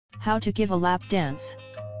How to give a lap dance.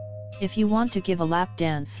 If you want to give a lap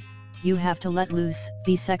dance, you have to let loose,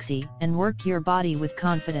 be sexy, and work your body with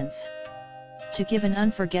confidence. To give an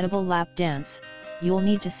unforgettable lap dance, you'll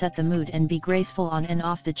need to set the mood and be graceful on and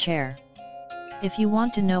off the chair. If you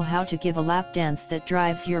want to know how to give a lap dance that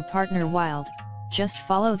drives your partner wild, just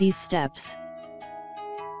follow these steps.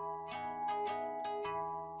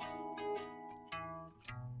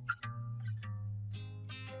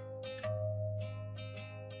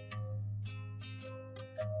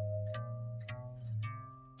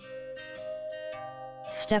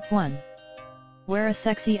 Step 1. Wear a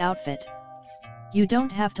sexy outfit. You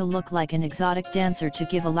don't have to look like an exotic dancer to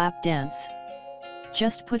give a lap dance.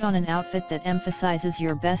 Just put on an outfit that emphasizes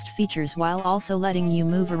your best features while also letting you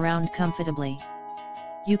move around comfortably.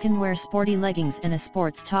 You can wear sporty leggings and a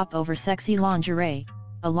sports top over sexy lingerie,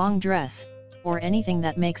 a long dress, or anything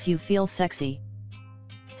that makes you feel sexy.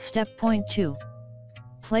 Step 2.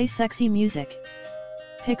 Play sexy music.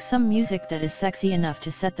 Pick some music that is sexy enough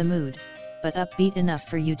to set the mood, but upbeat enough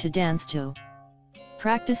for you to dance to.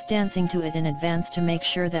 Practice dancing to it in advance to make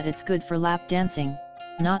sure that it's good for lap dancing,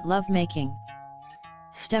 not love-making.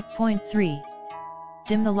 Step 3.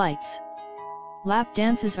 Dim the lights. Lap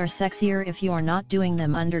dances are sexier if you are not doing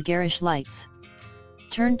them under garish lights.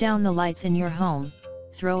 Turn down the lights in your home,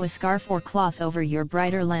 throw a scarf or cloth over your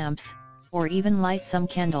brighter lamps, or even light some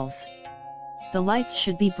candles. The lights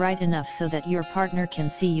should be bright enough so that your partner can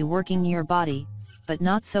see you working your body, but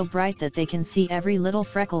not so bright that they can see every little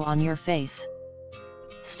freckle on your face.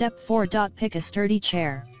 Step 4. Pick a sturdy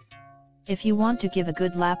chair. If you want to give a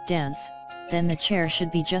good lap dance, then the chair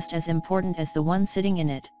should be just as important as the one sitting in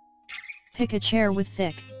it. Pick a chair with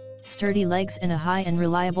thick, sturdy legs and a high and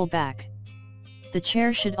reliable back. The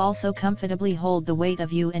chair should also comfortably hold the weight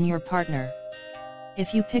of you and your partner.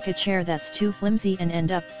 If you pick a chair that's too flimsy and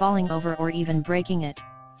end up falling over or even breaking it,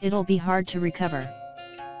 it'll be hard to recover.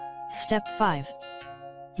 Step 5.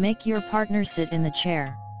 Make your partner sit in the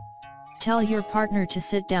chair. Tell your partner to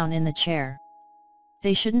sit down in the chair.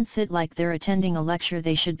 They shouldn't sit like they're attending a lecture.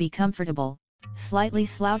 They should be comfortable, slightly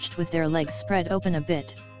slouched with their legs spread open a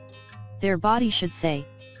bit. Their body should say,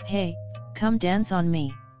 "Hey, come dance on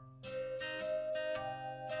me."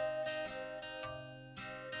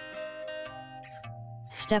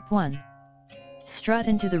 Step 1. Strut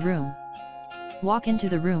into the room. Walk into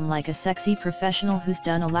the room like a sexy professional who's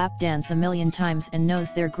done a lap dance a million times and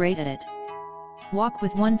knows they're great at it. Walk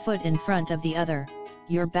with one foot in front of the other,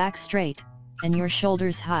 your back straight, and your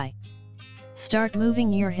shoulders high. Start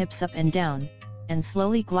moving your hips up and down, and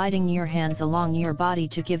slowly gliding your hands along your body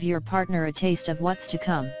to give your partner a taste of what's to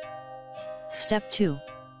come. Step 2.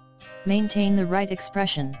 Maintain the right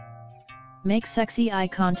expression. Make sexy eye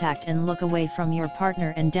contact and look away from your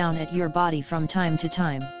partner and down at your body from time to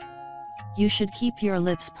time. You should keep your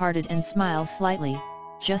lips parted and smile slightly,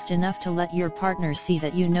 just enough to let your partner see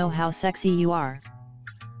that you know how sexy you are.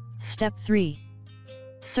 Step 3.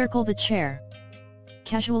 Circle the chair.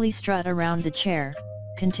 Casually strut around the chair,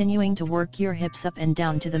 continuing to work your hips up and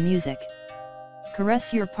down to the music.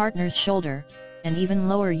 Caress your partner's shoulder, and even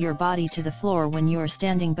lower your body to the floor when you're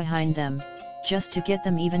standing behind them, just to get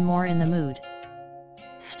them even more in the mood.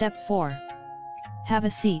 Step 4. Have a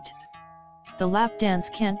seat. The lap dance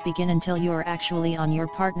can't begin until you're actually on your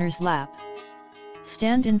partner's lap.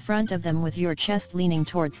 Stand in front of them with your chest leaning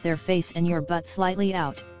towards their face and your butt slightly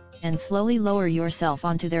out, and slowly lower yourself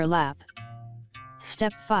onto their lap.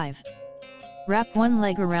 Step 5. Wrap one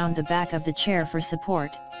leg around the back of the chair for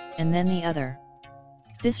support, and then the other.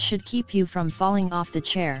 This should keep you from falling off the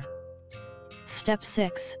chair. Step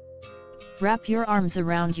 6. Wrap your arms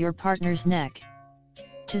around your partner's neck.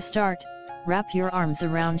 To start, wrap your arms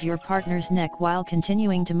around your partner's neck while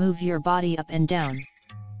continuing to move your body up and down.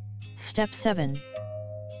 Step 7.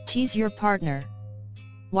 Tease your partner.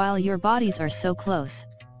 While your bodies are so close,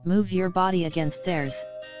 move your body against theirs,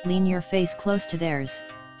 lean your face close to theirs,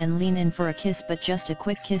 and lean in for a kiss, but just a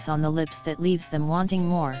quick kiss on the lips that leaves them wanting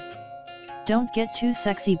more. Don't get too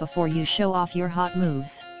sexy before you show off your hot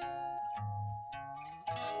moves.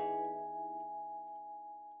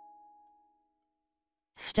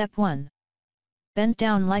 Step 1. Bend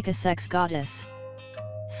down like a sex goddess.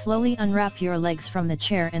 Slowly unwrap your legs from the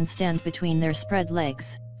chair and stand between their spread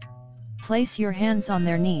legs. Place your hands on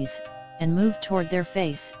their knees, and move toward their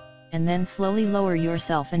face, and then slowly lower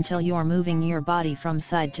yourself until you're moving your body from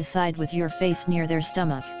side to side with your face near their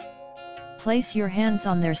stomach. Place your hands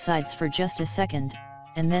on their sides for just a second,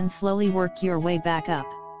 and then slowly work your way back up.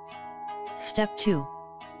 Step 2.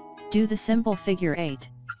 Do the simple figure 8.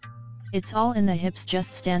 It's all in the hips.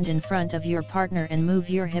 Just stand in front of your partner and move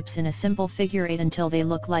your hips in a simple figure 8 until they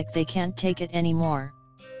look like they can't take it anymore.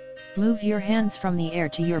 Move your hands from the air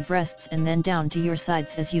to your breasts and then down to your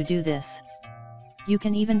sides as you do this. You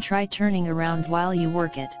can even try turning around while you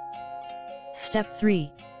work it. Step 3.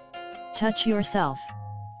 Touch yourself.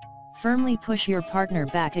 Firmly push your partner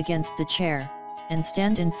back against the chair, and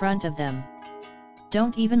stand in front of them.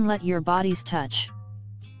 Don't even let your bodies touch.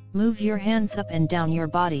 Move your hands up and down your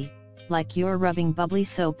body, like you're rubbing bubbly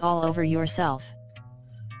soap all over yourself.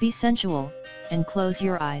 Be sensual, and close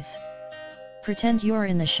your eyes. Pretend you're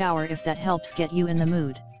in the shower if that helps get you in the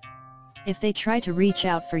mood. If they try to reach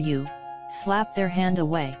out for you, slap their hand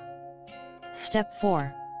away. Step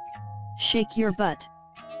 4. Shake your butt.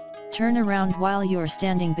 Turn around while you're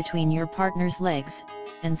standing between your partner's legs,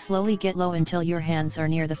 and slowly get low until your hands are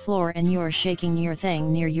near the floor and you're shaking your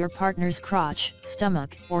thing near your partner's crotch,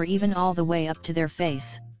 stomach, or even all the way up to their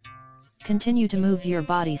face. Continue to move your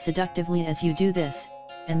body seductively as you do this,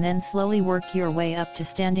 and then slowly work your way up to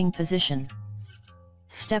standing position.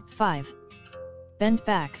 Step 5. Bend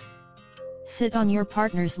back. Sit on your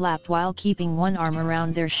partner's lap while keeping one arm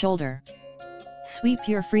around their shoulder. Sweep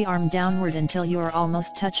your free arm downward until you're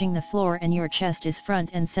almost touching the floor and your chest is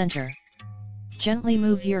front and center. Gently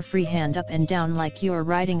move your free hand up and down like you're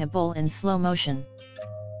riding a bull in slow motion.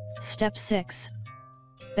 Step 6.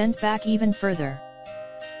 Bend back even further.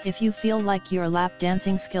 If you feel like your lap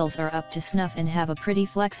dancing skills are up to snuff and have a pretty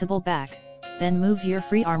flexible back, then move your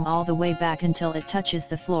free arm all the way back until it touches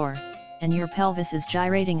the floor, and your pelvis is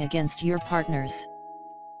gyrating against your partner's.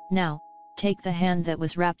 Now, take the hand that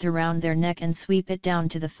was wrapped around their neck and sweep it down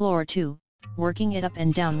to the floor too, working it up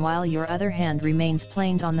and down while your other hand remains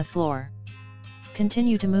planed on the floor.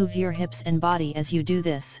 Continue to move your hips and body as you do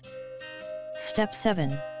this. Step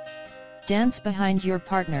 7. Dance behind your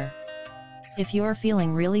partner. If you're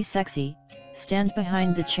feeling really sexy, stand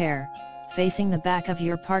behind the chair, facing the back of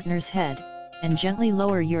your partner's head, and gently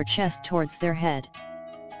lower your chest towards their head.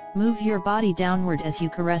 Move your body downward as you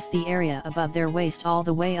caress the area above their waist all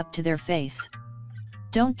the way up to their face.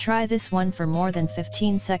 Don't try this one for more than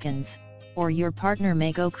 15 seconds, or your partner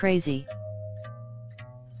may go crazy.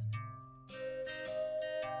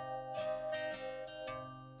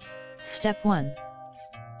 Step 1.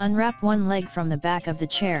 Unwrap one leg from the back of the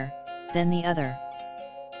chair, then the other.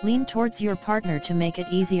 Lean towards your partner to make it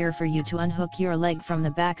easier for you to unhook your leg from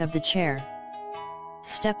the back of the chair.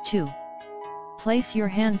 Step 2. Place your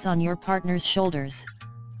hands on your partner's shoulders.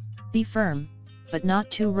 Be firm, but not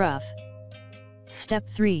too rough. Step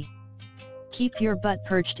 3. Keep your butt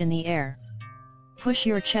perched in the air. Push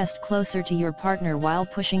your chest closer to your partner while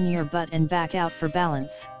pushing your butt and back out for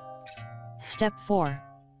balance. Step 4.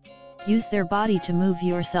 Use their body to move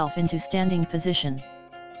yourself into standing position.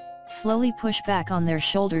 Slowly push back on their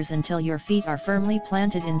shoulders until your feet are firmly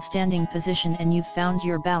planted in standing position and you've found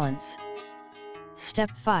your balance. Step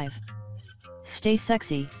 5. Stay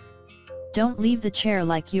sexy. Don't leave the chair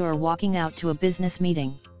like you're walking out to a business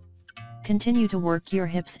meeting. Continue to work your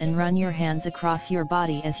hips and run your hands across your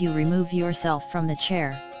body as you remove yourself from the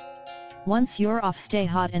chair. Once you're off, stay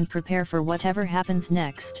hot and prepare for whatever happens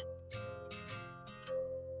next.